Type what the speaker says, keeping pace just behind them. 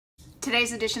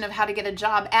Today's edition of How to Get a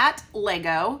Job at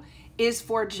Lego is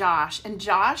for Josh. And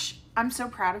Josh, I'm so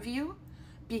proud of you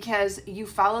because you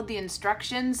followed the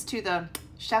instructions to the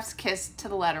chef's kiss to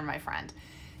the letter, my friend.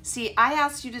 See, I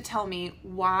asked you to tell me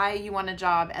why you want a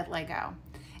job at Lego.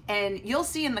 And you'll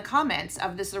see in the comments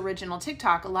of this original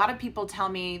TikTok, a lot of people tell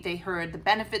me they heard the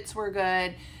benefits were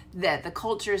good, that the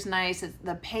culture is nice,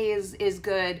 the pay is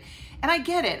good. And I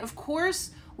get it. Of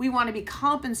course, we want to be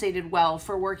compensated well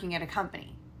for working at a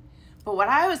company. But what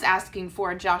I was asking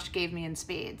for, Josh gave me in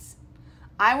spades.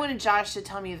 I wanted Josh to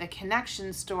tell me the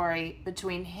connection story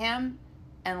between him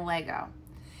and Lego.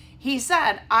 He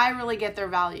said, I really get their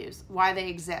values, why they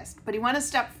exist. But he went a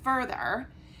step further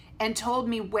and told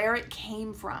me where it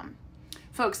came from.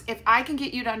 Folks, if I can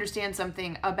get you to understand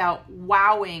something about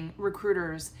wowing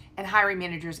recruiters and hiring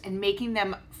managers and making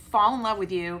them fall in love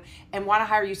with you and want to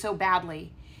hire you so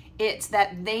badly, it's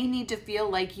that they need to feel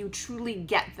like you truly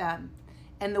get them.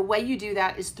 And the way you do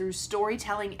that is through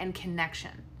storytelling and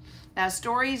connection. Now,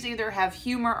 stories either have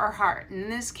humor or heart.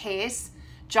 In this case,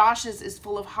 Josh's is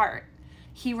full of heart.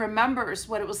 He remembers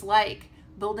what it was like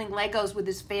building Legos with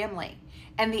his family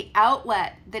and the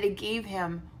outlet that it gave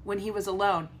him when he was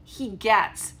alone. He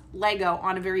gets Lego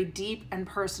on a very deep and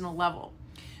personal level.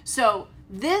 So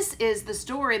this is the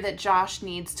story that Josh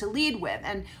needs to lead with.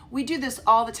 And we do this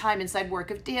all the time inside Work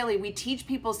of Daily. We teach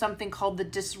people something called the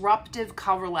disruptive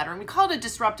cover letter. And we call it a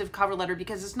disruptive cover letter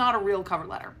because it's not a real cover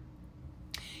letter.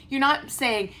 You're not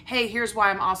saying, hey, here's why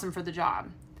I'm awesome for the job.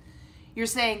 You're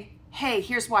saying, hey,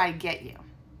 here's why I get you.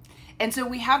 And so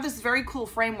we have this very cool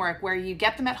framework where you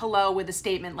get them at hello with a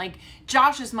statement like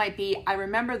Josh's might be, I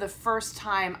remember the first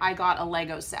time I got a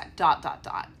Lego set, ...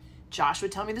 Josh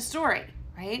would tell me the story,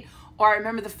 right? Or I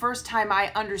remember the first time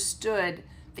I understood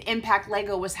the impact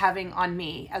Lego was having on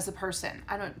me as a person.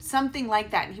 Something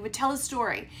like that. And he would tell a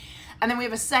story. And then we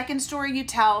have a second story you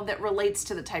tell that relates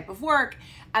to the type of work.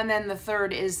 And then the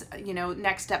third is,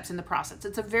 next steps in the process.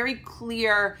 It's a very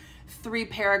clear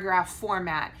 3-paragraph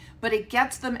format, but it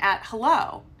gets them at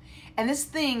hello. And this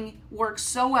thing works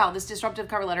so well, this disruptive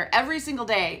cover letter. Every single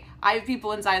day, I have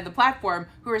people inside the platform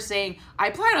who are saying, I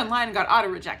applied online and got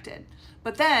auto-rejected.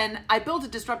 But then I built a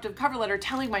disruptive cover letter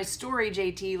telling my story,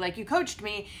 JT, like you coached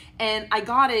me, and I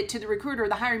got it to the recruiter,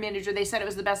 the hiring manager. They said it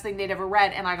was the best thing they'd ever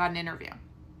read, and I got an interview.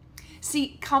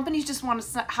 See, companies just want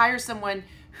to hire someone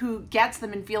who gets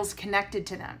them and feels connected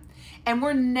to them. And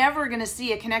we're never going to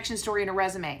see a connection story in a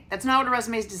resume. That's not what a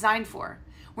resume is designed for.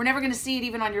 We're never going to see it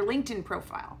even on your LinkedIn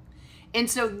profile. And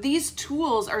so these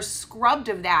tools are scrubbed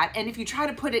of that. And if you try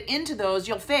to put it into those,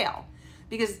 you'll fail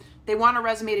because they want a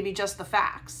resume to be just the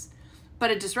facts. But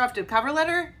a disruptive cover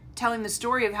letter telling the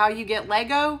story of how you get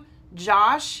Lego,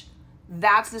 Josh,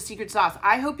 that's the secret sauce.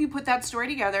 I hope you put that story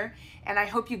together, and I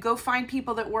hope you go find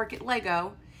people that work at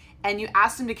Lego and you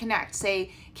ask them to connect.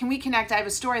 Say, can we connect? I have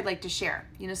a story I'd like to share.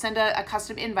 Send a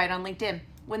custom invite on LinkedIn.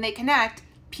 When they connect,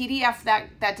 PDF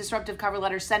that disruptive cover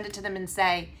letter, send it to them and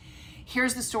say,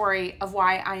 here's the story of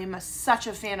why I am such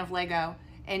a fan of Lego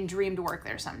and dream to work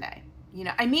there someday.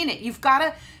 I mean it. You've got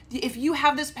to, if you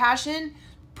have this passion,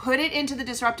 put it into the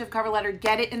disruptive cover letter,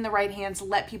 get it in the right hands,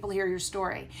 let people hear your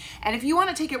story. And if you want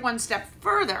to take it one step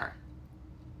further,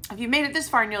 if you made it this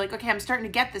far and you're like, okay, I'm starting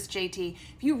to get this, JT,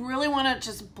 if you really want to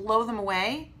just blow them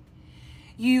away,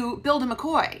 you build a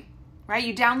McCoy, right?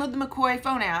 You download the McCoy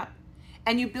phone app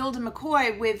and you build a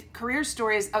McCoy with career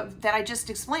stories that I just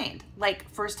explained, like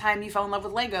first time you fell in love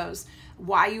with Legos,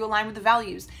 why you align with the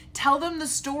values. Tell them the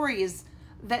stories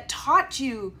that taught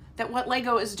you that what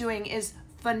Lego is doing is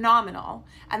phenomenal,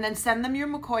 and then send them your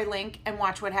McCoy link and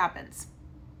watch what happens.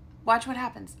 Watch what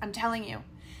happens. I'm telling you.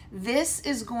 This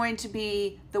is going to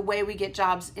be the way we get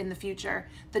jobs in the future.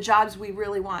 The jobs we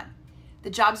really want.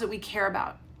 The jobs that we care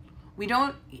about. We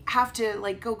don't have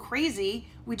to go crazy.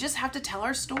 We just have to tell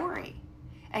our story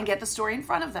and get the story in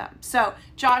front of them. So,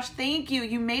 Josh, thank you.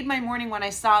 You made my morning when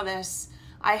I saw this.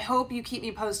 I hope you keep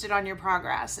me posted on your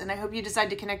progress, and I hope you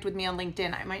decide to connect with me on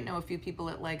LinkedIn. I might know a few people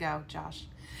at Lego, Josh.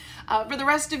 For the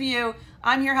rest of you,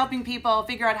 I'm here helping people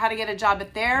figure out how to get a job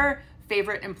at their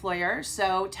favorite employer.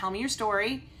 So tell me your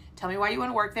story, tell me why you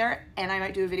want to work there, and I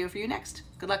might do a video for you next.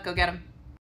 Good luck, go get them.